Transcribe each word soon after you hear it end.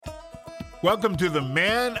Welcome to the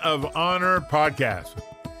Man of Honor podcast.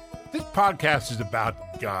 This podcast is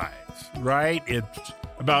about guys, right? It's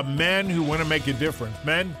about men who want to make a difference,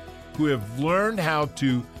 men who have learned how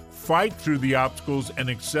to fight through the obstacles and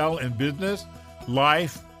excel in business,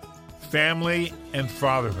 life, family, and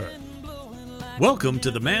fatherhood. Welcome to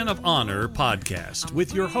the Man of Honor podcast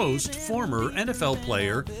with your host, former NFL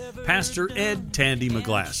player, Pastor Ed Tandy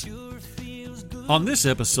McGlasson. On this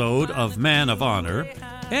episode of Man of Honor,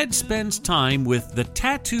 Ed spends time with the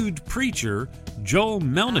tattooed preacher, Joel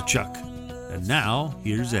Melnichuk. And now,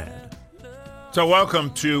 here's Ed. So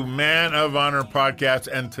welcome to Man of Honor podcast.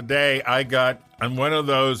 And today I'm one of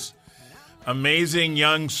those amazing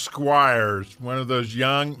young squires, one of those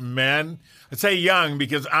young men. I say young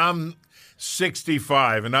because I'm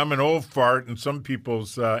 65 and I'm an old fart in some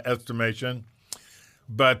people's estimation.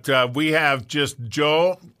 But we have just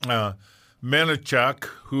Joel Melnichuk,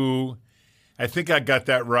 who I think I got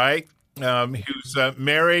that right. Who's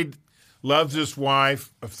married, loves his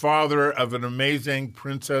wife, a father of an amazing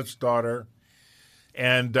princess daughter,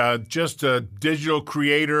 and just a digital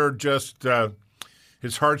creator, just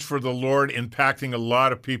his heart's for the Lord, impacting a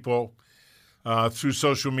lot of people through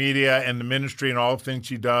social media and the ministry and all the things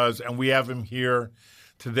he does. And we have him here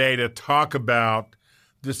today to talk about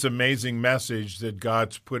this amazing message that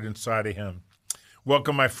God's put inside of him.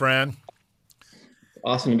 Welcome, my friend.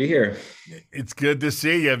 Awesome to be here. It's good to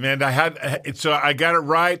see you, man. I got it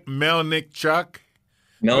right. Melnichuk.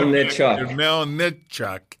 Melnichuk.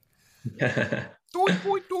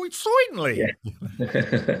 Certainly.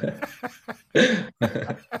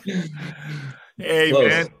 Hey, Close.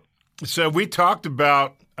 man. So we talked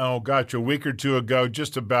about, a week or two ago,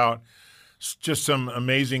 just some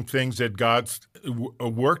amazing things that God's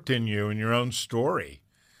worked in you in your own story.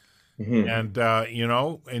 Mm-hmm. And,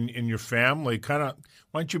 in your family, why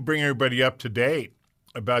don't you bring everybody up to date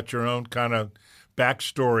about your own kind of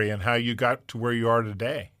backstory and how you got to where you are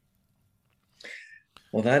today?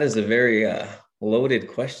 Well, that is a very loaded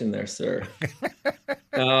question there, sir.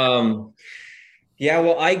 Well,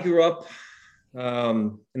 I grew up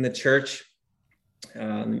in the church.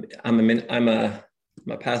 I'm a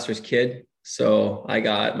pastor's kid. So I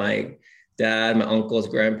got my dad, my uncles,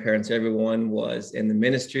 grandparents, everyone was in the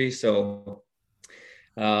ministry. So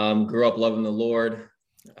grew up loving the Lord,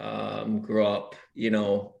 grew up,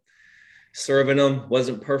 serving him.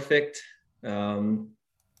 Wasn't perfect,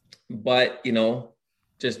 but,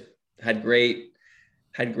 just had great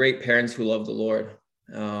parents who loved the Lord.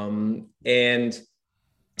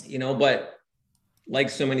 But like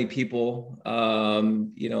so many people,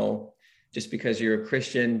 just because you're a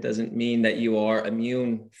Christian doesn't mean that you are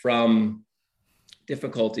immune from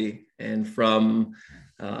difficulty and from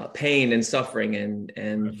pain and suffering, and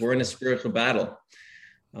we're in a spiritual battle.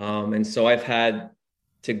 And so I've had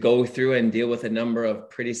to go through and deal with a number of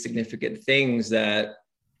pretty significant things that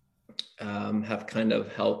have kind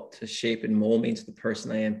of helped to shape and mold me into the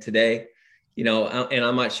person I am today. And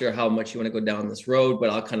I'm not sure how much you want to go down this road, but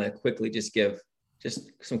I'll kind of quickly just give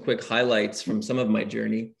some quick highlights from some of my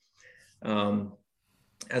journey.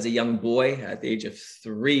 As a young boy at the age of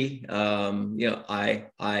 3, I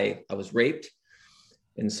was raped.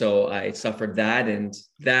 And so I suffered that. And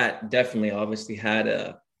that definitely obviously had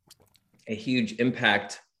a huge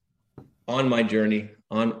impact on my journey,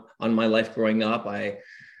 on my life growing up. I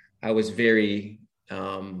was very,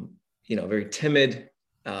 very timid,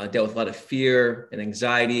 dealt with a lot of fear and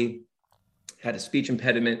anxiety, had a speech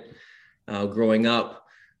impediment growing up.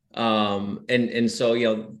 And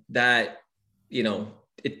so, that,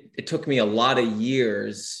 it took me a lot of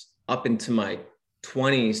years up into my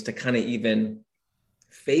 20s to kind of even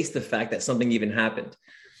face the fact that something even happened.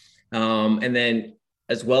 And then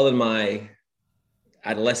as well in my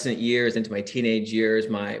adolescent years into my teenage years,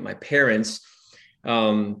 my parents,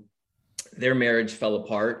 their marriage fell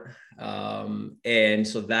apart. And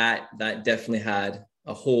so that definitely had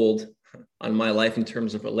a hold on my life in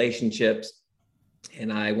terms of relationships.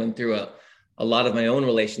 And I went through a lot of my own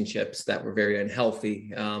relationships that were very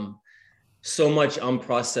unhealthy. So much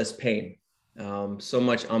unprocessed pain, so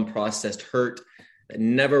much unprocessed hurt that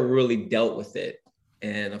never really dealt with it.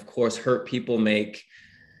 And of course, hurt people make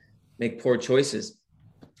poor choices.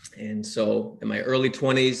 And so in my early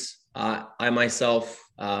 20s, I myself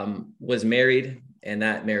was married, and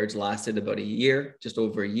that marriage lasted about a year, just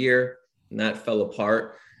over a year, and that fell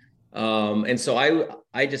apart. And so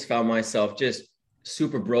I just found myself just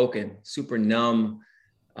super broken, super numb.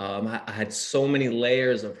 I had so many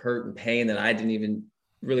layers of hurt and pain that I didn't even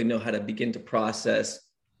really know how to begin to process.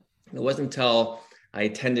 And it wasn't until I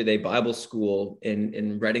attended a Bible school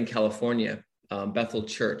in Redding, California, Bethel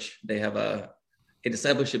Church. They have a a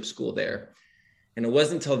discipleship school there. And it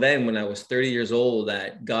wasn't until then, when I was 30 years old,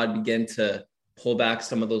 that God began to pull back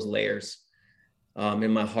some of those layers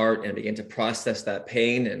in my heart, and began to process that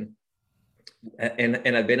pain.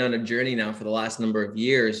 And I've been on a journey now for the last number of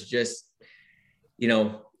years, just,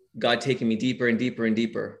 God taking me deeper and deeper and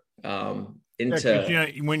deeper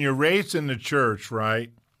into. When you're raised in the church,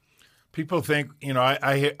 right? People think,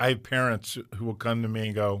 I have parents who will come to me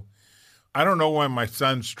and go, I don't know why my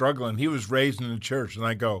son's struggling. He was raised in the church. And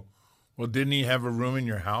I go, well, didn't he have a room in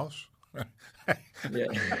your house? Yeah.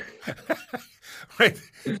 Right.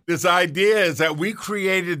 This idea is that we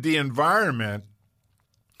created the environment,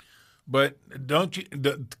 but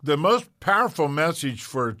the most powerful message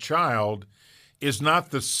for a child is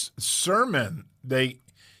not the sermon they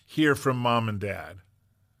hear from mom and dad,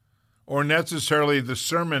 or necessarily the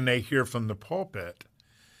sermon they hear from the pulpit.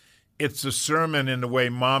 It's the sermon in the way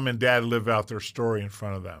mom and dad live out their story in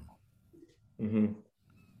front of them.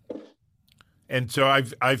 Mm-hmm. And so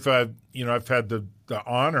I've had the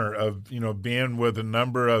honor of, being with a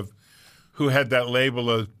number of who had that label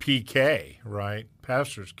of PK, right?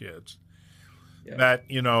 Pastor's kids. Yeah.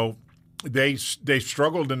 That, they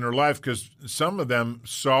struggled in their life because some of them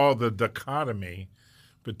saw the dichotomy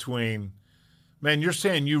between, man, you're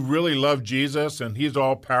saying you really love Jesus and he's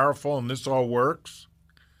all powerful and this all works,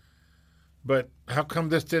 but how come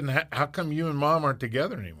this didn't? How come you and mom aren't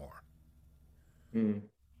together anymore? Mm.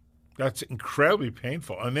 That's incredibly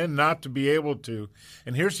painful. And then not to be able to.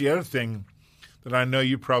 And here's the other thing that I know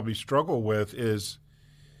you probably struggle with is,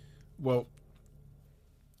 well,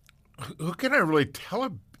 who can I really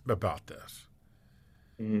tell about this?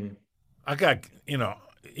 Mm. I got,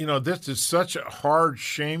 this is such a hard,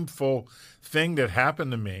 shameful thing that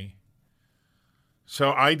happened to me.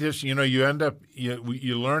 So I just, you end up,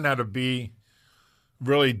 you learn how to be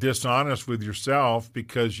really dishonest with yourself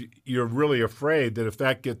because you're really afraid that if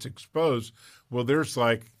that gets exposed, well, there's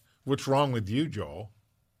like, what's wrong with you, Joel?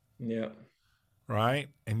 Yeah. Right?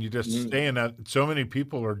 And you just stay in that. So many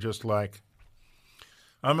people are just like,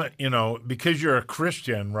 because you're a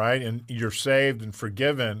Christian, right, and you're saved and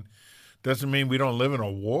forgiven, doesn't mean we don't live in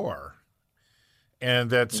a war. And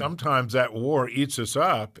that sometimes that war eats us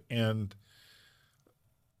up, and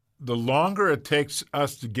the longer it takes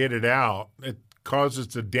us to get it out, it causes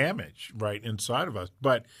the damage right inside of us.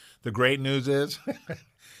 But the great news is,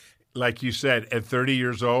 like you said, at 30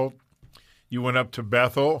 years old, you went up to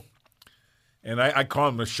Bethel, and I call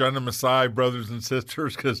them the Shunem Messiah brothers and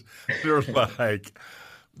sisters because they're like,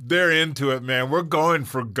 they're into it, man. We're going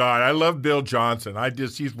for God. I love Bill Johnson.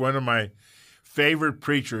 He's one of my favorite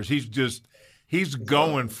preachers. He's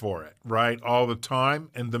going for it, right, all the time.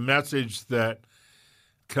 And the message that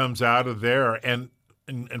comes out of there, and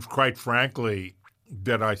quite frankly,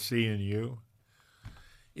 that I see in you,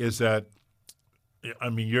 is that, I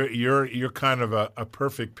mean, you're kind of a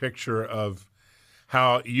perfect picture of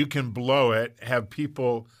how you can blow it, have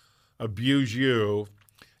people abuse you,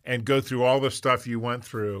 and go through all the stuff you went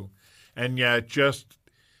through, and yet just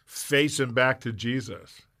face him back to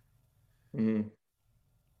Jesus. Mm-hmm.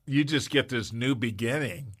 You just get this new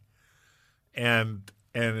beginning, and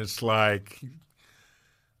it's like,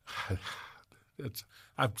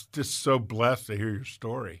 I'm just so blessed to hear your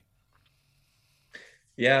story.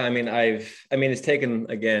 Yeah, I mean, it's taken,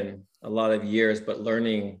 again, a lot of years, but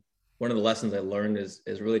one of the lessons I learned is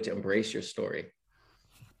really to embrace your story.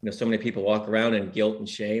 So many people walk around in guilt and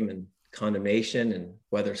shame and condemnation, and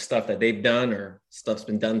whether stuff that they've done or stuff's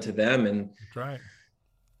been done to them. And that's right.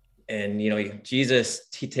 And, Jesus,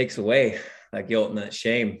 he takes away that guilt and that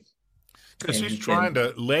shame. Because he's trying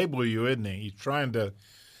to label you, isn't he? He's trying to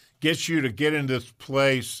get you to get in this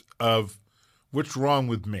place of, what's wrong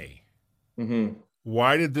with me? Mm-hmm.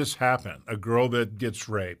 Why did this happen? A girl that gets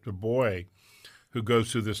raped, a boy who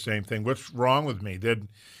goes through the same thing. What's wrong with me?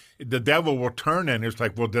 The devil will turn in. It's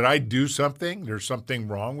like, well, did I do something? There's something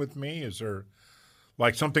wrong with me? Is there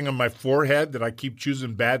like something on my forehead that I keep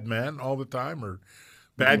choosing bad men all the time, or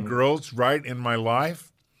bad girls right in my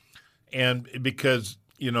life? And because,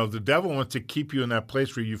 the devil wants to keep you in that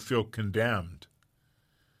place where you feel condemned.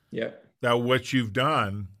 Yeah. That what you've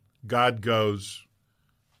done, God goes.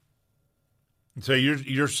 And so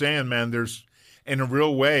you're saying, man, there's, in a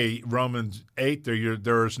real way, Romans 8,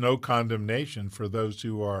 there is no condemnation for those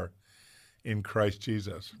who are in Christ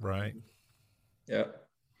Jesus, right? Yeah.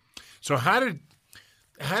 So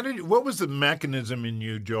what was the mechanism in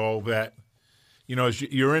you, Joel, that, as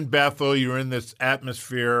you're in Bethel, you're in this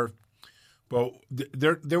atmosphere, but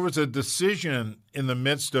there was a decision in the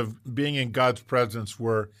midst of being in God's presence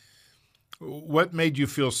where, what made you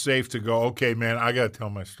feel safe to go, okay, man, I got to tell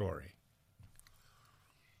my story?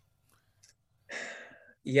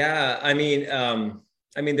 Yeah,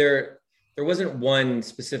 there wasn't one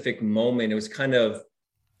specific moment. It was kind of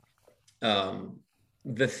um,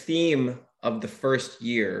 the theme of the first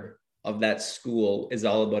year of that school is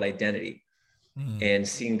all about identity Mm, and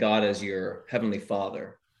seeing God as your heavenly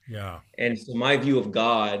Father. yeah. And so my view of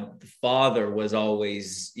God, the Father, was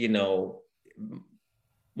always,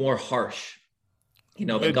 more harsh.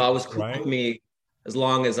 That Good, God was cool with right? me as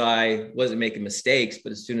long as I wasn't making mistakes,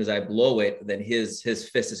 but as soon as I blow it, then his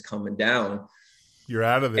fist is coming down. You're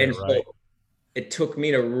out of there, And so right? it took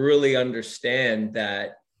me to really understand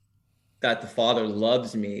that the Father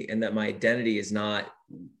loves me and that my identity is not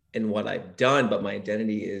in what I've done, but my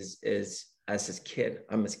identity is as his kid.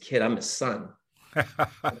 I'm his kid. I'm his son.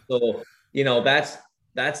 So that's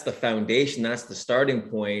the foundation. That's the starting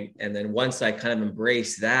point. And then once I kind of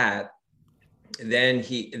embrace that, then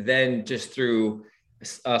just through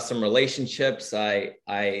some relationships, I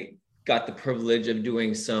got the privilege of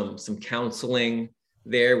doing some counseling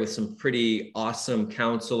there with some pretty awesome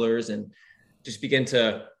counselors, and just begin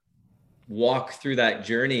to walk through that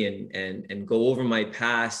journey and go over my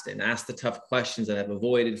past and ask the tough questions that I've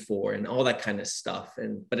avoided for and all that kind of stuff.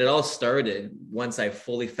 But it all started once I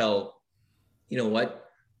fully felt, you know what,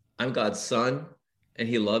 I'm God's son and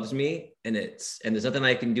he loves me, and there's nothing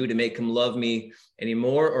I can do to make him love me any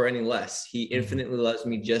more or any less. He Mhm. infinitely loves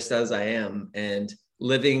me just as I am. And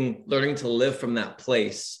learning to live from that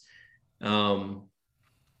place, um,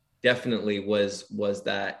 definitely was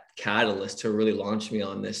that catalyst to really launch me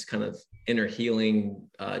on this kind of inner healing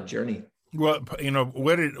journey. Well,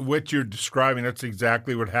 what you're describing, that's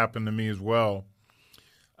exactly what happened to me as well.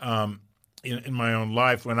 Um, in my own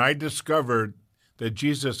life, when I discovered that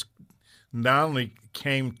Jesus not only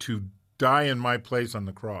came to die in my place on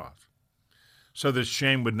the cross, so that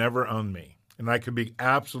shame would never own me and I could be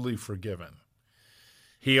absolutely forgiven.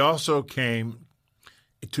 He also came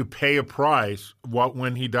to pay a price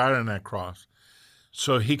when he died on that cross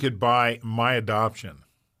so he could buy my adoption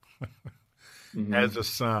as Mm-hmm. a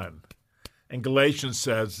son. And Galatians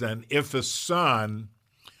says, then, if a son,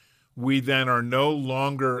 we then are no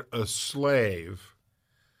longer a slave.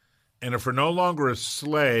 And if we're no longer a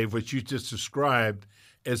slave, what you just described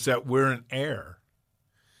is that we're an heir.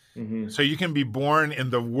 Mm-hmm. So you can be born in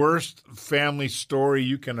the worst family story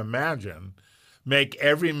you can imagine, make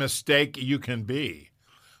every mistake you can be.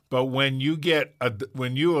 But when you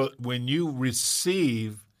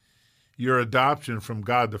receive your adoption from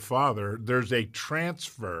God the Father, there's a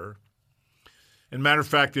transfer. And matter of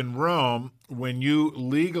fact, in Rome, when you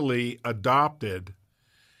legally adopted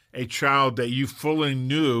a child that you fully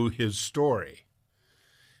knew his story,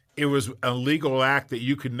 it was a legal act that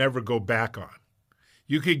you could never go back on.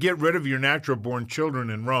 You could get rid of your natural born children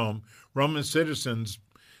in Rome. Roman citizens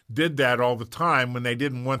did that all the time when they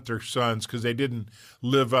didn't want their sons because they didn't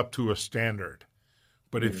live up to a standard.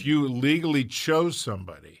 But if you legally chose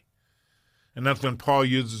somebody, and that's when Paul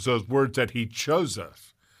uses those words that he chose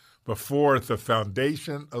us before the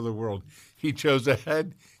foundation of the world. He chose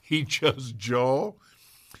Ed, he chose Joel.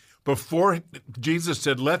 Before Jesus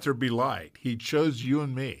said, let there be light, he chose you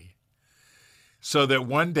and me so that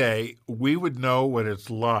one day we would know what it's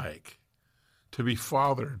like to be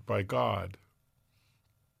fathered by God.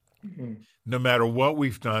 Mm-hmm. No matter what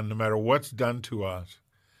we've done, no matter what's done to us,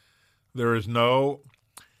 there is no,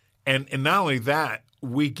 and not only that,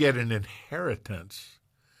 we get an inheritance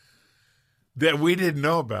that we didn't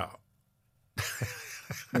know about.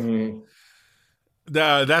 Mm-hmm.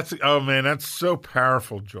 That's, oh man, that's so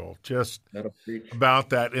powerful, Joel, just That'll preach. about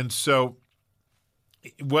that. And so,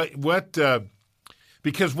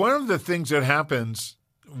 because one of the things that happens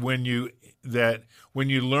when when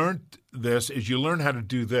you learn this is you learn how to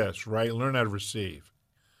do this, right? Learn how to receive.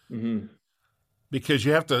 Mm-hmm. Because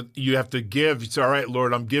you have to give. It's all right,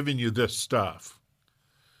 Lord, I'm giving you this stuff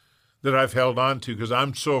that I've held on to because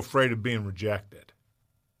I'm so afraid of being rejected.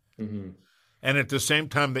 Mm-hmm. And at the same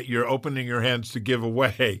time that you're opening your hands to give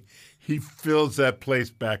away, he fills that place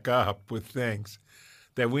back up with things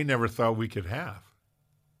that we never thought we could have.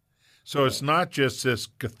 So Yeah. it's not just this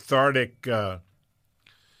cathartic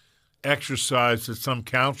exercise that some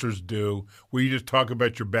counselors do where you just talk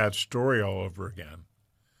about your bad story all over again.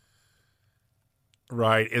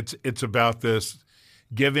 Right? It's about this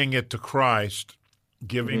giving it to Christ,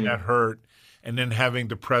 giving Mm-hmm. that hurt, and then having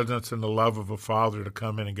the presence and the love of a father to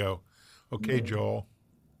come in and go, okay, Mm-hmm. Joel,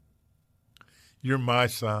 you're my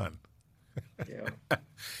son. Yeah.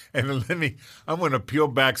 And I'm going to peel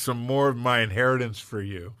back some more of my inheritance for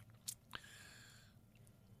you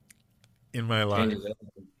in my life. Changes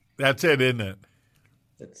everything. That's it, isn't it?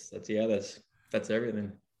 That's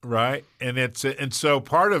everything. Right? And so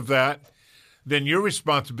part of that, then your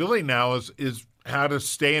responsibility now is how to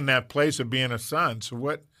stay in that place of being a son. So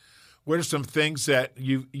what are some things that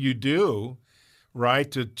you do, right,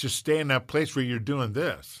 to just stay in that place where you're doing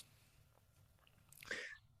this?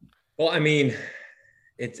 Well, I mean,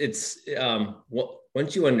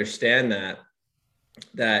 once you understand that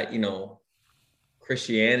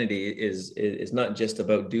Christianity is not just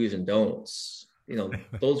about do's and don'ts.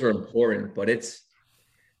 Those are important, but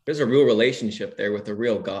there's a real relationship there with a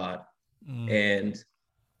real God, and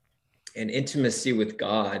intimacy with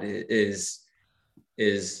God is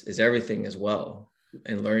everything as well.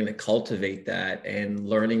 And learning to cultivate that and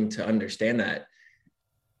learning to understand that,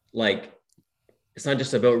 like, it's not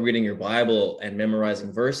just about reading your Bible and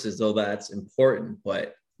memorizing verses, though that's important,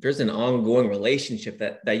 but there's an ongoing relationship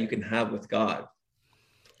that you can have with God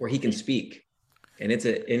where he can speak. And it's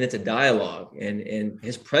a dialogue, and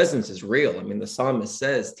his presence is real. I mean, the psalmist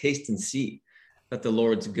says, taste and see that the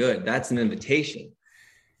Lord's good. That's an invitation.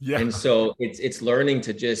 Yeah. And so it's learning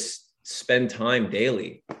to just spend time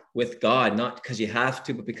daily with God, not because you have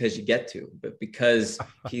to, but because you get to, but because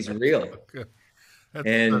he's real.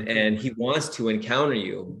 And he wants to encounter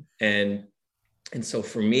you. And so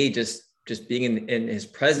for me, just being in his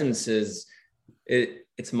presence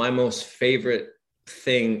it's my most favorite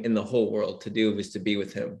thing in the whole world to do, is to be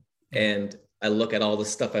with him. And I look at all the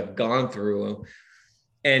stuff I've gone through,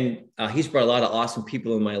 and he's brought a lot of awesome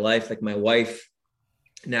people in my life. Like my wife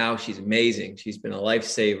now, she's amazing. She's been a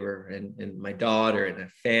lifesaver, and my daughter and a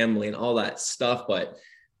family and all that stuff. But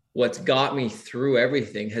what's got me through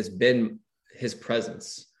everything has been his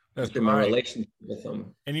presence. That's been right. My relationship with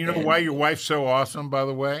him. And you know why your wife's so awesome, by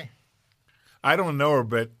the way? I don't know her,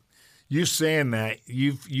 but you saying that,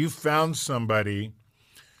 you've found somebody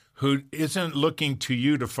who isn't looking to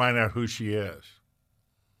you to find out who she is.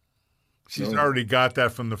 She's already got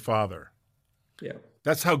that from the Father. Yeah.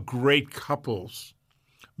 That's how great couples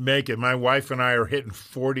make it. My wife and I are hitting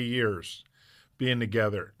 40 years being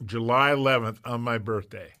together. July 11th on my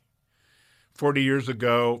birthday. 40 years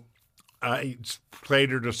ago, I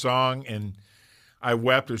played her the song, and I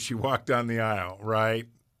wept as she walked down the aisle, right?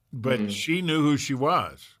 But she knew who she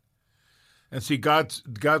was. And see, God's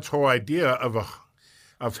whole idea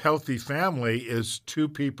of healthy family is two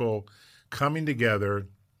people coming together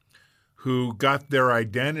who got their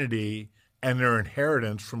identity and their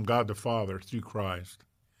inheritance from God the Father through Christ.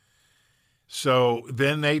 So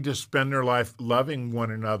then they just spend their life loving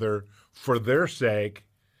one another for their sake,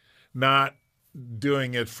 not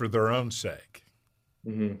doing it for their own sake.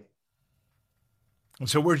 Mm-hmm. And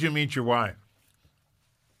so where'd you meet your wife?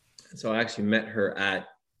 So I actually met her at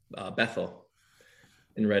Bethel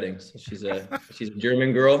in Reading. So she's a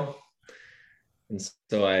German girl, and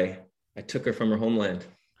so I took her from her homeland.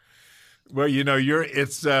 Well,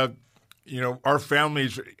 our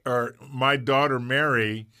families are. My daughter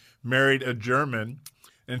Mary married a German,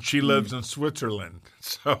 and she lives in Switzerland.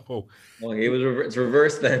 So, well, it's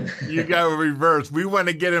reversed then. You got to reverse. We want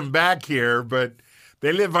to get him back here, but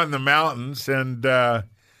they live on the mountains and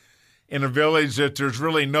in a village that there's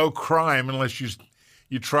really no crime unless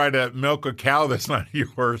you try to milk a cow that's not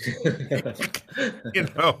yours.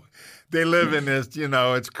 They live in this,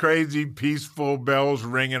 it's crazy, peaceful, bells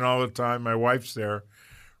ringing all the time. My wife's there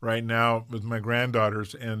right now with my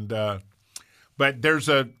granddaughters. And but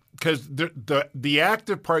because the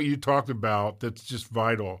active part you talked about that's just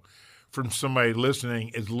vital from somebody listening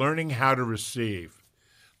is learning how to receive.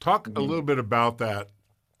 Talk a little bit about that.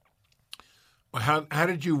 How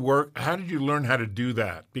did you work? How did you learn how to do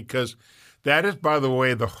that? Because that is, by the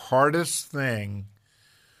way, the hardest thing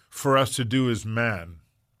for us to do as men.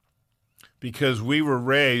 Because we were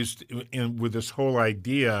raised with this whole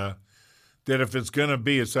idea that if it's going to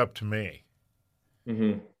be, it's up to me.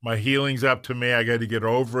 Mm-hmm. My healing's up to me. I got to get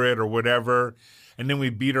over it or whatever. And then we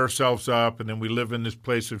beat ourselves up, and then we live in this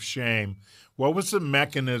place of shame. What was the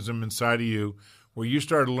mechanism inside of you where you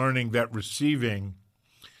started learning that receiving,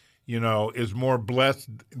 is more blessed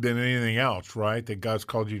than anything else, right? That God's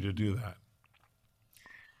called you to do that.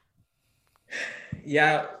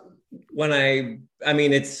 Yeah.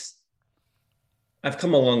 I've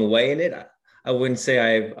come a long way in it. I wouldn't say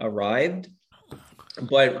I've arrived,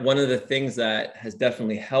 but one of the things that has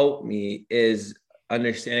definitely helped me is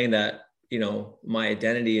understanding that, my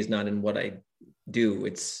identity is not in what I do,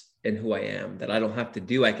 it's in who I am, that I don't have to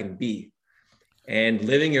do, I can be. And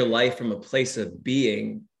living your life from a place of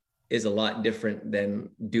being is a lot different than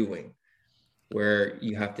doing, where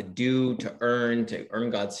you have to do to earn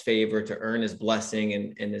God's favor, to earn his blessing.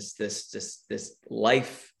 And it's this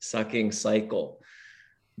life-sucking cycle.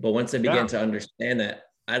 But once I began to understand that,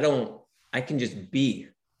 I can just be.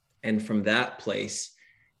 And from that place,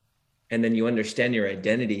 and then you understand your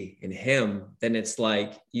identity in him, then it's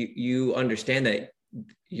like you understand that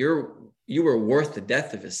you were worth the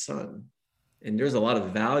death of his son, and there's a lot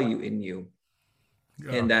of value in you,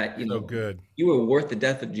 and that so good. you were worth the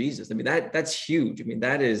death of Jesus. I mean, that's huge. I mean,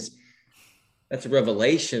 that's a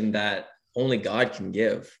revelation that only God can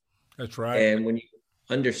give. That's right. And when you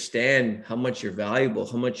understand how much you're valuable,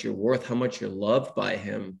 how much you're worth, how much you're loved by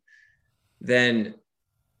him, then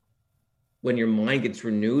when your mind gets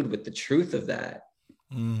renewed with the truth of that,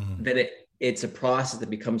 then it's a process that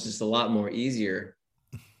becomes just a lot more easier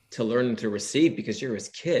to learn and to receive, because you're his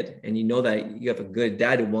kid and you know that you have a good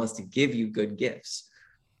dad who wants to give you good gifts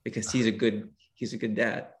because he's a good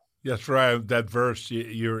dad. That's right. That verse,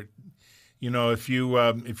 if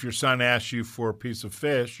your son asks you for a piece of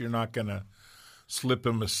fish, you're not going to slip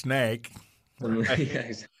him a snake. Right? Yeah,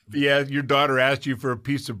 exactly. Yeah, your daughter asked you for a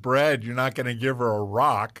piece of bread, you're not going to give her a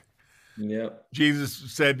rock. Yeah.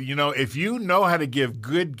 Jesus said, if you know how to give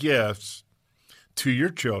good gifts to your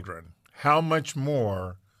children, how much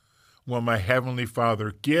more will my Heavenly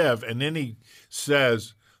Father give? And then he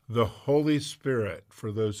says, the Holy Spirit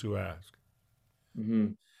for those who ask. Mm-hmm.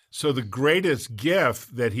 So the greatest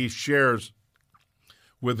gift that he shares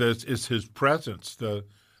with us is his presence, the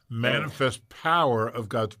manifest power of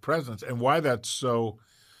God's presence. And why that's so,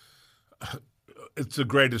 it's the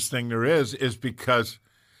greatest thing there is because,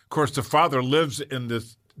 of course, the Father lives in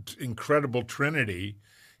this incredible Trinity.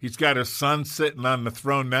 He's got his son sitting on the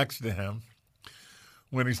throne next to him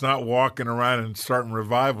when he's not walking around and starting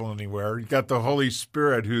revival anywhere. You got the Holy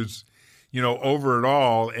Spirit who's, over it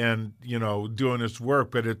all and, doing his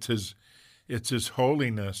work, but it's his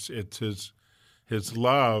holiness, it's his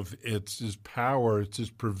love, it's his power, it's his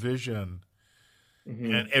provision.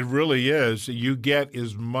 Mm-hmm. And it really is. You get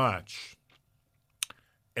as much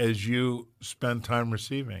as you spend time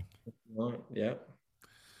receiving. Yeah.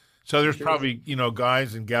 So there's probably,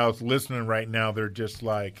 guys and gals listening right now, they're just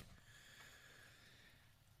like,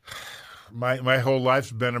 my whole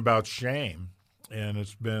life's been about shame, and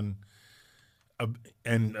it's been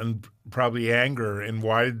and probably anger, and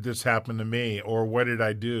why did this happen to me, or what did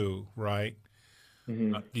I do, right?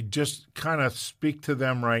 Mm-hmm. You just kind of speak to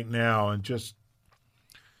them right now and just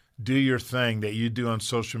do your thing that you do on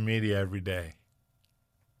social media every day.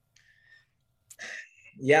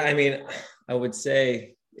 Yeah, I mean, I would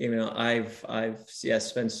say, I've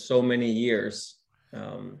spent so many years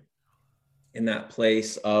in that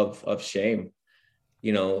place of shame.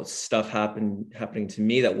 Stuff happening to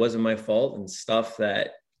me that wasn't my fault, and stuff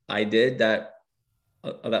that I did that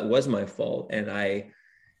was my fault. And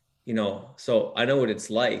so I know what it's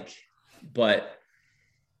like. But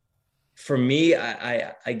for me,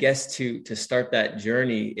 I guess to start that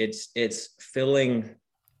journey, it's filling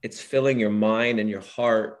your mind and your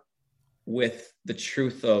heart with the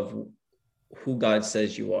truth of who God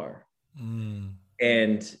says you are.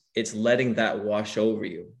 And it's letting that wash over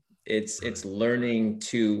you. It's learning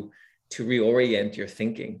to reorient your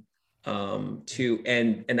thinking, and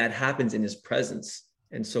that happens in his presence.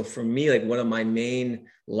 And so for me, like, one of my main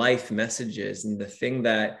life messages, and the thing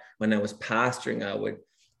that when I was pastoring, I would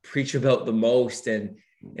preach about the most, and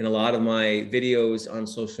in a lot of my videos on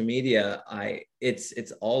social media,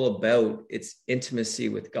 it's all about its intimacy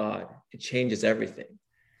with God. It changes everything.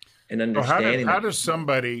 And understanding. How does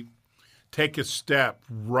somebody take a step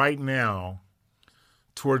right now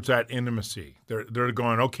towards that intimacy? They're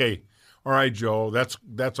going, okay, all right, Joel,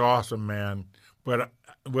 that's awesome, man. But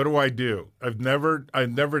what do I do? I've never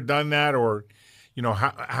done that, or,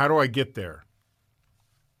 how do I get there?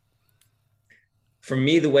 For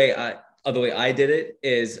me, the way I did it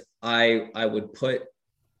is I would put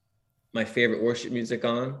my favorite worship music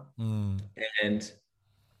on and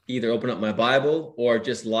either open up my Bible or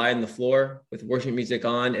just lie on the floor with worship music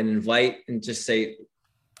on and invite and just say,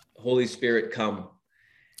 Holy Spirit, come.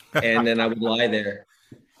 And then I would lie there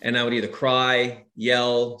and I would either cry,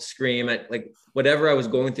 yell, scream at, like, whatever I was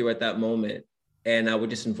going through at that moment. And I would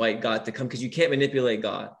just invite God to come, because you can't manipulate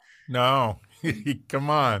God. No, come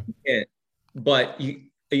on. You can't. But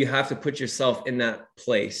you have to put yourself in that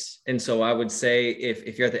place. And so I would say,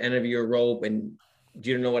 if you're at the end of your rope and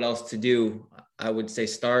you don't know what else to do, I would say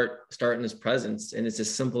start in his presence. And it's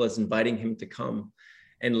as simple as inviting him to come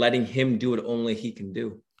and letting him do what only he can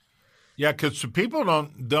do. Yeah, because people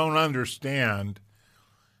don't understand,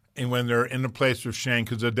 and when they're in a place of shame,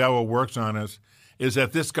 because the devil works on us, is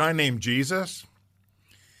that this guy named Jesus,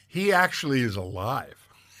 he actually is alive.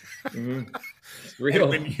 Mm-hmm. It's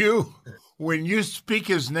real. And when you speak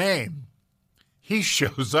his name, he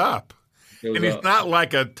shows up. And he's not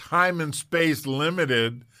like a time and space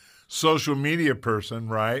limited social media person,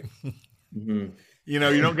 right? Mm-hmm. You know,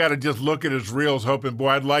 you don't got to just look at his reels hoping, boy,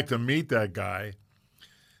 I'd like to meet that guy.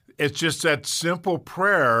 It's just that simple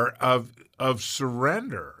prayer of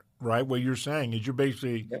surrender, right? What you're saying is you're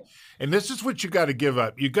basically, Yep. and this is what you got to give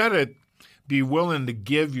up. You got to be willing to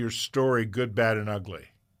give your story good, bad, and ugly.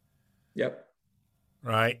 Yep.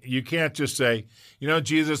 Right? You can't just say, you know,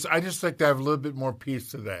 Jesus, I just like to have a little bit more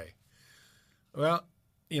peace today. Well,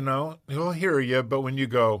 you know, he'll hear you, but when you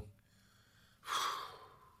go,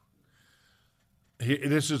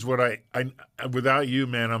 this is what I without you,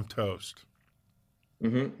 man, I'm toast.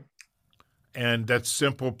 Mm-hmm. And that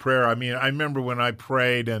simple prayer. I mean, I remember when I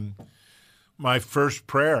prayed, and my first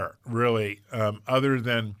prayer, really, other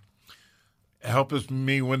than help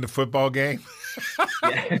me win the football game.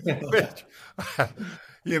 Yeah. Which,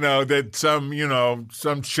 you know, that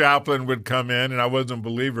some chaplain would come in, and I wasn't a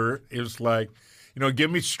believer. It was like, you know,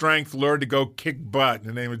 give me strength, Lord, to go kick butt in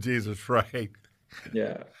the name of Jesus, right?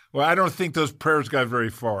 Yeah. Well, I don't think those prayers got very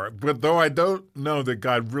far. But though I don't know that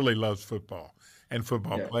God really loves football and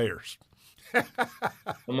football players.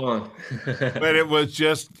 Come on. But it was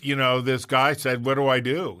just, you know, this guy said, what do I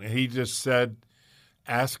do? And he just said,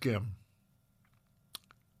 ask him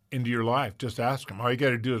into your life. Just ask him. All you got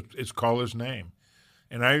to do is call his name.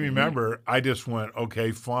 And I remember I just went,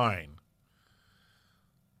 okay, fine.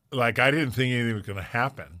 Like I didn't think anything was going to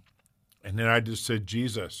happen. And then I just said,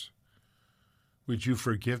 Jesus, would you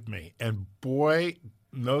forgive me? And boy,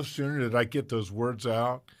 no sooner did I get those words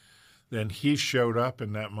out than he showed up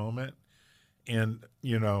in that moment. And,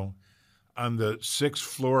 you know, on the 6th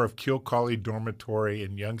floor of Kilcawley Dormitory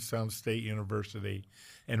in Youngstown State University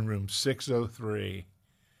in room 603,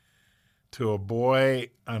 to a boy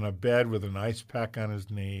on a bed with an ice pack on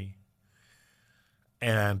his knee,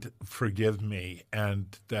 and forgive me,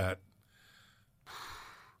 and that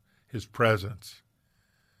his presence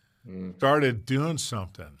started doing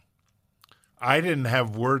something. I didn't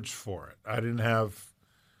have words for it. I didn't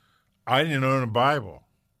own a Bible.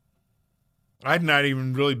 I'd not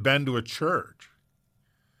even really been to a church.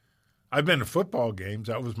 I've been to football games.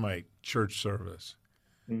 That was my church service.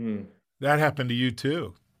 Mm-hmm. That happened to you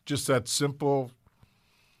too. Just that simple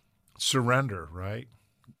surrender, right?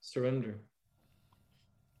 Surrender.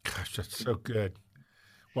 Gosh, that's so good.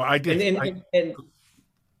 Well, I did. And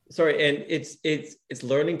sorry, and it's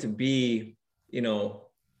learning to be, you know,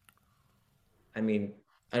 I mean,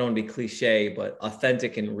 I don't want to be cliche, but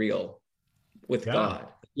authentic and real with God.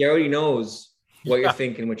 He already knows what you're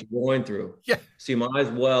thinking, what you're going through. Yeah. So you might as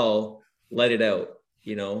well let it out,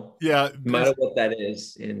 you know? Yeah. No matter what that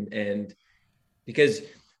is. And because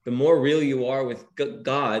the more real you are with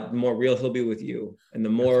God, the more real he'll be with you. And the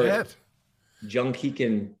more junk he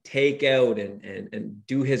can take out and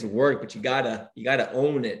do his work, but you gotta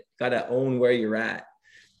own it. Gotta own where you're at.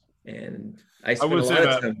 And I spent a lot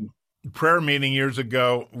of time. Prayer meeting years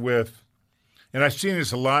ago and I've seen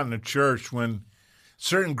this a lot in the church when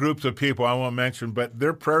certain groups of people, I won't mention, but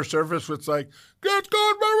their prayer service was like, get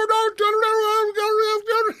God,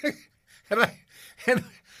 and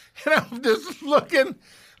I'm just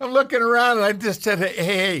looking around, and I just said,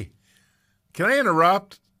 hey, can I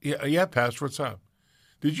interrupt? Yeah, Pastor, what's up?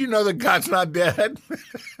 Did you know that God's not dead?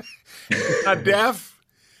 He's not deaf?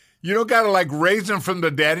 You don't got to like raise him from the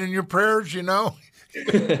dead in your prayers, you know?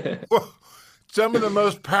 Some of the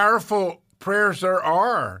most powerful prayers there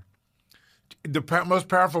are. The most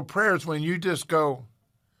powerful prayers when you just go,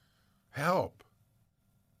 help.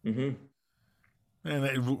 Mm-hmm.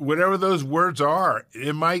 And whatever those words are,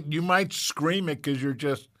 you might scream it because you're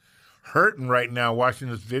just hurting right now watching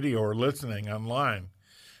this video or listening online.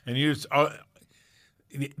 And you just,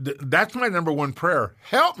 that's my number one prayer.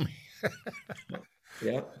 Help me.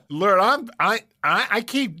 Yeah. Lord, I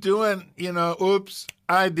keep doing, you know, oops,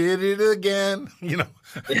 I did it again, you know.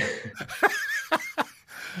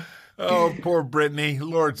 Oh, poor Brittany.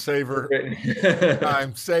 Lord, save her.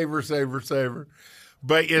 Save her.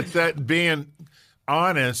 But it's that being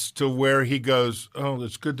honest to where he goes, oh,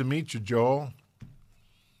 it's good to meet you, Joel.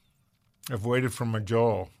 I've waited for my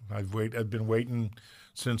Joel. I've been waiting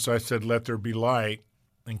since I said, let there be light,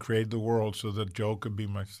 and created the world so that Joel could be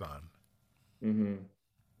my son. Mm-hmm.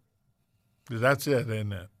 That's it,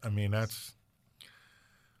 isn't it? I mean, that's...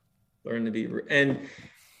 Learn to be... And,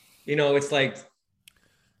 you know, it's like,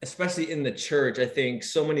 especially in the church, I think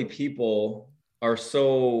so many people are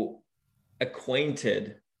so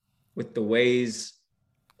acquainted with the ways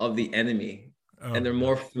of the enemy, and they're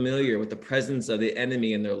more familiar with the presence of the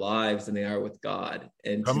enemy in their lives than they are with God.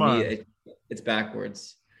 And to me, it's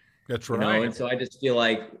backwards. That's right. You know? And so I just feel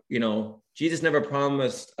like, you know, Jesus never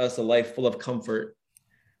promised us a life full of comfort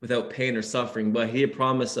without pain or suffering, but he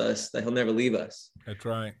promised us that he'll never leave us. That's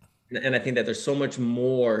right. And I think that there's so much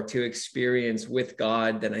more to experience with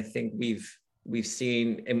God than I think we've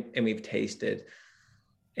seen and we've tasted.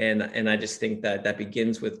 And I just think that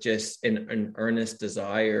begins with just an earnest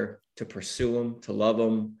desire to pursue him, to love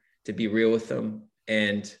him, to be real with him,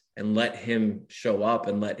 and let him show up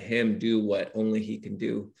and let him do what only he can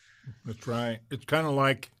do. That's right. It's kind of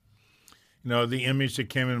like, the image that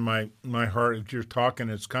came in my heart as you're talking.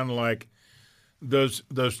 It's kind of like those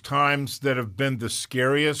times that have been the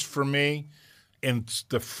scariest for me in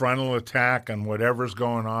the frontal attack on whatever's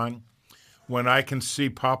going on. When I can see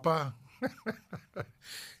Papa,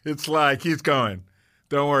 it's like he's going,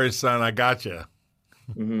 "Don't worry, son, I got you."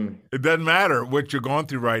 Mm-hmm. It doesn't matter what you're going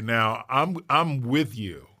through right now. I'm with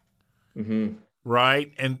you, mm-hmm.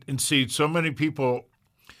 Right? And see, so many people,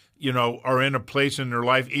 are in a place in their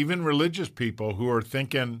life, even religious people who are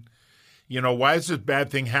thinking, why is this bad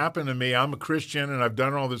thing happen to me? I'm a Christian and I've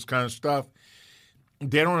done all this kind of stuff.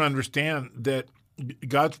 They don't understand that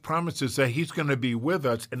God's promise is that he's going to be with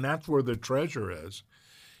us, and that's where the treasure is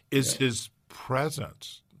his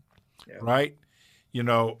presence, right?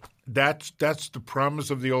 That's the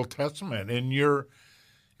promise of the Old Testament, and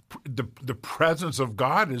the presence of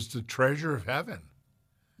God is the treasure of heaven.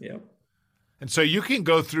 Yeah. And so you can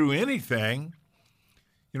go through anything.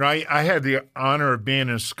 I had the honor of being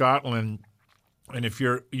in Scotland, and if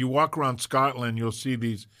you walk around Scotland, you'll see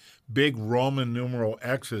these big Roman numeral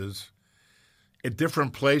X's at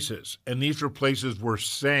different places. And these were places where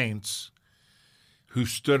saints who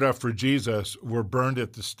stood up for Jesus were burned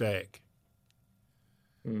at the stake.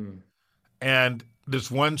 Mm. And this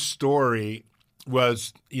one story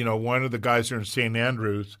was, one of the guys there in St.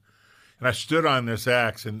 Andrews, and I stood on this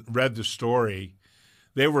X and read the story.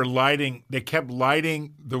 They kept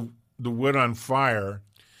lighting the wood on fire,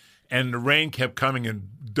 and the rain kept coming and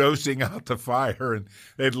dosing out the fire, and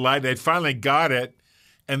they'd finally got it.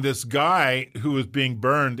 And this guy who was being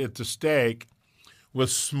burned at the stake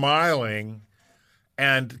was smiling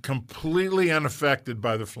and completely unaffected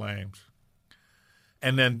by the flames,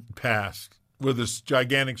 and then passed with this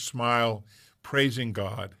gigantic smile, praising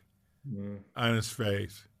God on his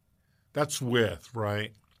face. That's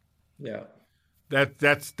right? Yeah.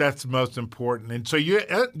 That's most important. And so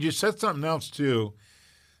you said something else too,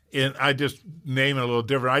 and I just name it a little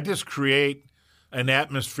different. I just create an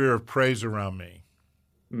atmosphere of praise around me.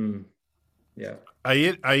 Mm. Yeah.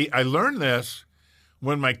 I learned this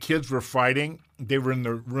when my kids were fighting. They were in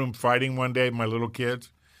the room fighting one day, my little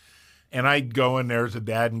kids, and I'd go in there as a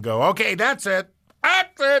dad and go, "Okay, that's it,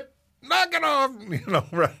 knock it off,"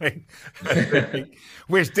 right?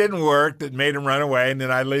 Which didn't work. That made them run away, and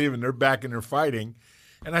then I leave, and they're back and they're fighting.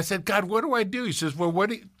 And I said, "God, what do I do?" He says, "Well,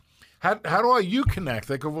 how do you connect?"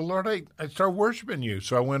 I go, "Well, Lord, I start worshiping you."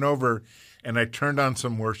 So I went over and I turned on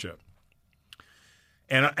some worship.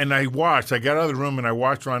 And I watched. I got out of the room and I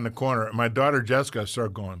watched around the corner. And my daughter Jessica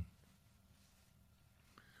started going.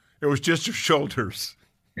 It was just her shoulders.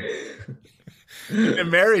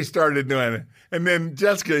 And Mary started doing it. And then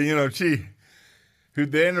Jessica, who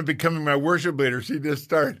they ended up becoming my worship leader, she just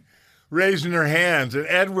started raising her hands. And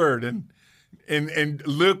Edward and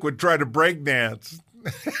Luke would try to break dance.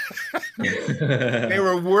 They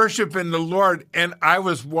were worshiping the Lord. And I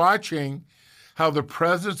was watching how the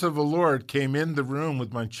presence of the Lord came in the room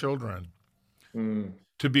with my children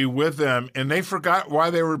to be with them. And they forgot why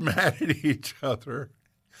they were mad at each other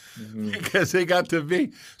because they got to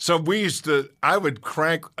be. So I would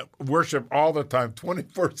crank worship all the time,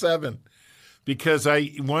 24/7, because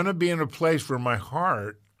I want to be in a place where my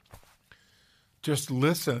heart just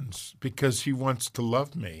listens because he wants to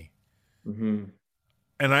love me. Mm-hmm.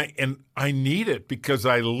 And I need it because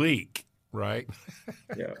I leak. Right?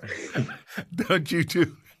 Yeah. Don't you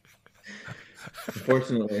too?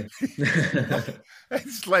 Unfortunately.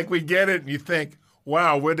 It's like we get it and you think,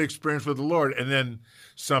 wow, what an experience with the Lord. And then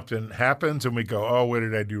something happens and we go, oh, what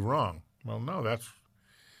did I do wrong? Well, no,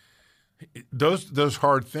 those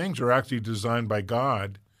hard things are actually designed by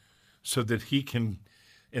God so that he can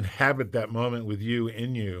inhabit that moment with you,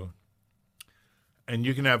 in you. And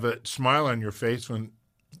you can have a smile on your face when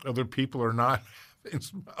other people are not. It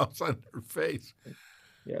smiles on their face.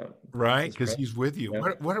 Yeah. Right? Because he's with you.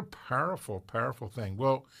 Yeah. What a powerful, powerful thing.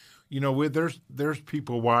 Well, there's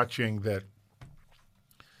people watching that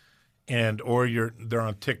they're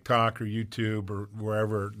on TikTok or YouTube or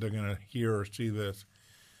wherever they're going to hear or see this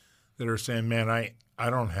that are saying, man, I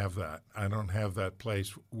don't have that. I don't have that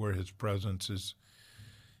place where his presence is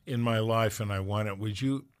in my life and I want it. Would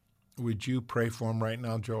you pray for him right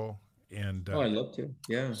now, Joel? And I'd love to.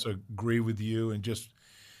 Yeah. So agree with you and just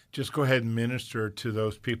go ahead and minister to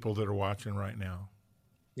those people that are watching right now.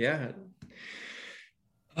 Yeah.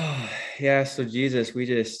 Oh, yeah. So Jesus,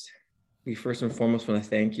 we first and foremost want to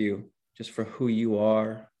thank you just for who you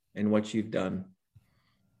are and what you've done.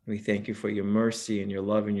 We thank you for your mercy and your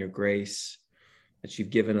love and your grace that you've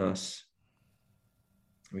given us.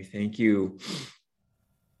 We thank you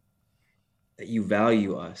that you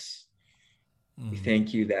value us. We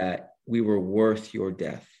thank you that we were worth your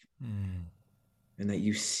death and that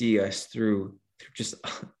you see us through just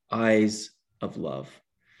eyes of love.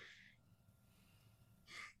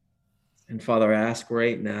 And Father, I ask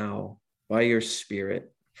right now by your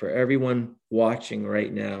Spirit for everyone watching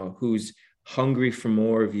right now who's hungry for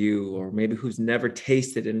more of you, or maybe who's never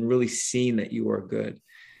tasted and really seen that you are good.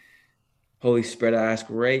 Holy Spirit, I ask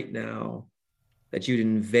right now that you'd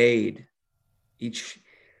invade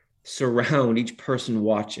surround each person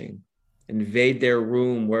watching, invade their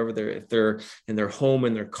room, wherever if they're in their home,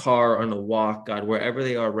 in their car, on a walk, God, wherever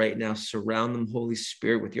they are right now, surround them, Holy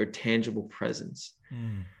Spirit, with your tangible presence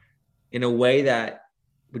in a way that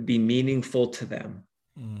would be meaningful to them,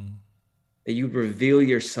 that you'd reveal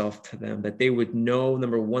yourself to them, that they would know,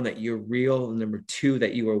 number one, that you're real, and number two,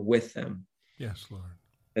 that you are with them. Yes, Lord.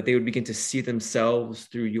 That they would begin to see themselves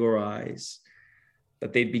through your eyes,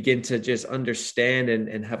 that they'd begin to just understand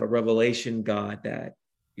and have a revelation, God, that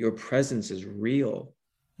your presence is real,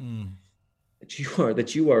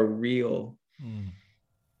 that you are real.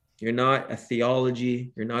 You're not a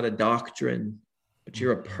theology, you're not a doctrine, but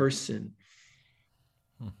you're a person.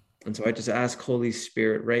 And so I just ask, Holy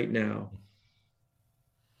Spirit, right now,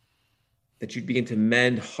 that you'd begin to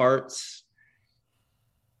mend hearts,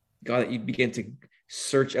 God, that you'd begin to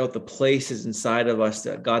search out the places inside of us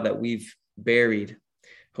that, God, that we've buried.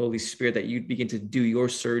 Holy Spirit, that you'd begin to do your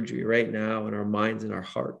surgery right now in our minds and our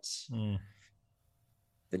hearts.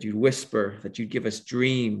 That you'd whisper, that you'd give us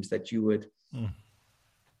dreams, that you would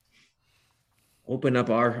open up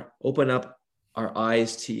our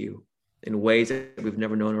eyes to you in ways that we've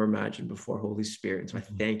never known or imagined before, Holy Spirit. And so I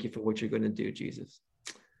thank you for what you're going to do, Jesus.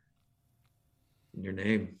 In your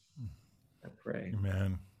name, I pray.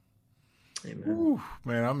 Amen. Amen. Ooh,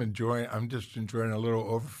 man, I'm just enjoying a little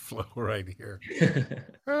overflow right here.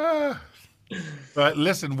 But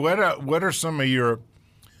listen, what are some of your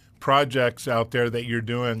projects out there that you're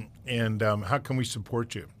doing, and how can we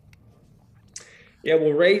support you? Yeah,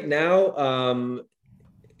 well, right now,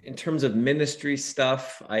 in terms of ministry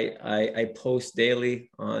stuff, I post daily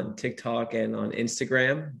on TikTok and on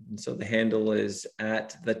Instagram. And so the handle is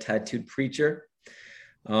 @TheTattooedPreacher.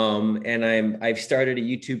 And I've started a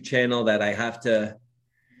YouTube channel that I have to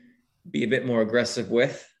be a bit more aggressive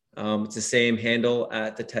with. It's the same handle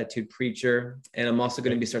 @TheTattooedPreacher. And I'm also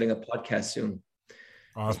going to be starting a podcast soon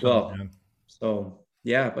as well. Man. So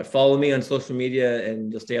yeah, but follow me on social media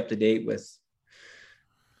and you'll stay up to date with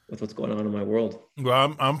what's going on in my world.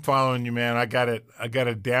 Well, I'm following you, man. I got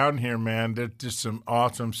it down here, man. There's just some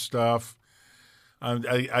awesome stuff.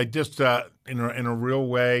 I just in a real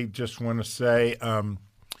way just want to say, as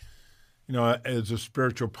a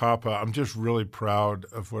spiritual papa, I'm just really proud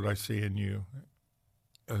of what I see in you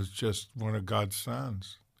as just one of God's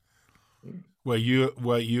sons. What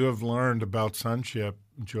you have learned about sonship,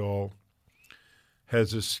 Joel,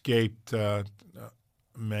 has escaped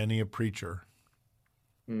many a preacher.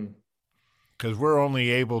 Because we're only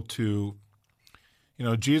able to,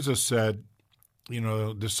 Jesus said,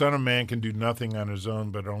 the Son of Man can do nothing on his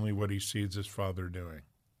own, but only what he sees his Father doing.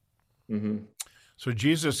 So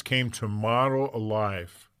Jesus came to model a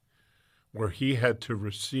life where he had to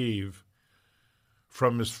receive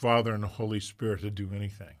from his Father and the Holy Spirit to do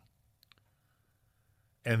anything.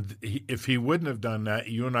 And if he wouldn't have done that,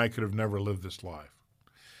 you and I could have never lived this life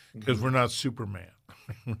because we're not Superman.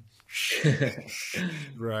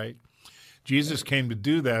 Right? Jesus came to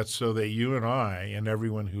do that so that you and I and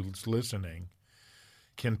everyone who's listening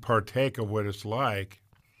can partake of what it's like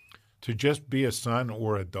to just be a son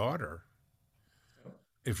or a daughter.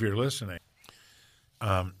 If you're listening,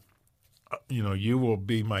 you will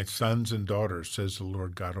be my sons and daughters, says the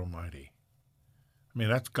Lord God Almighty. I mean,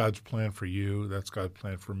 that's God's plan for you. That's God's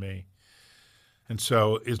plan for me. And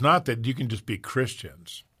so it's not that you can just be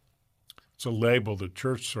Christians. It's a label the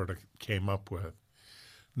church sort of came up with.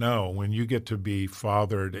 No, when you get to be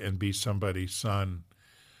fathered and be somebody's son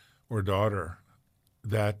or daughter,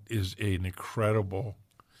 that is an incredible.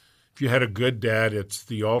 If you had a good dad, it's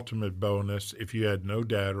the ultimate bonus. If you had no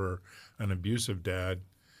dad or an abusive dad,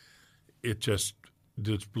 it just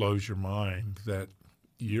blows your mind that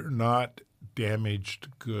you're not damaged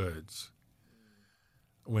goods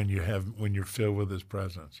when you're filled with his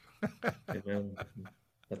presence. Amen.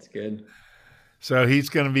 That's good. So he's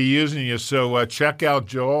going to be using you. So check out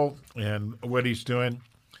Joel and what he's doing.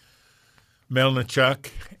 Melnichuk,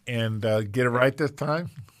 and get it right this time.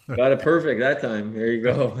 Got it perfect that time. There you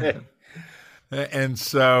go. And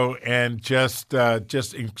just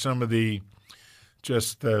in some of the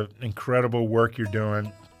incredible work you're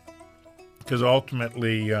doing, because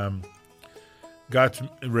ultimately God's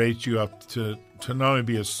raised you up to not only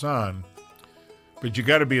be a son, but you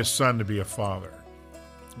got to be a son to be a father.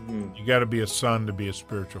 Mm-hmm. You got to be a son to be a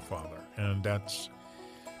spiritual father, and that's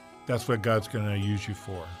what God's going to use you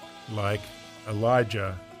for. Like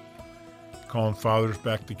Elijah, calling fathers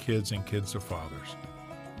back to kids and kids to fathers.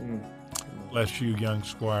 Mm-hmm. Bless you, young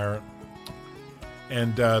squire.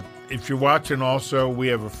 And if you're watching also, we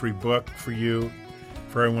have a free book for you,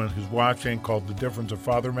 for everyone who's watching, called The Difference a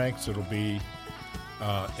Father Makes. It'll be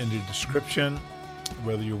in the description,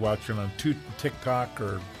 whether you're watching on TikTok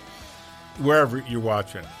or wherever you're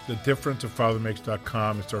watching.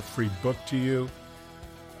 thedifferenceafathermakes.com. It's our free book to you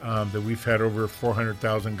that we've had over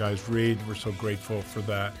 400,000 guys read. We're so grateful for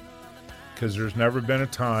that, because there's never been a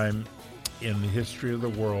time in the history of the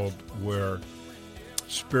world where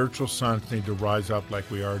spiritual sons need to rise up like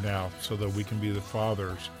we are now, so that we can be the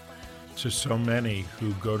fathers to so many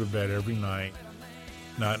who go to bed every night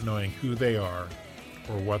not knowing who they are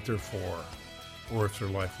or what they're for or if their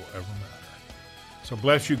life will ever matter. So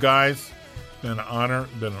bless you guys. It's been an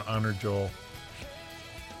honor, Joel.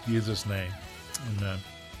 In Jesus' name, amen.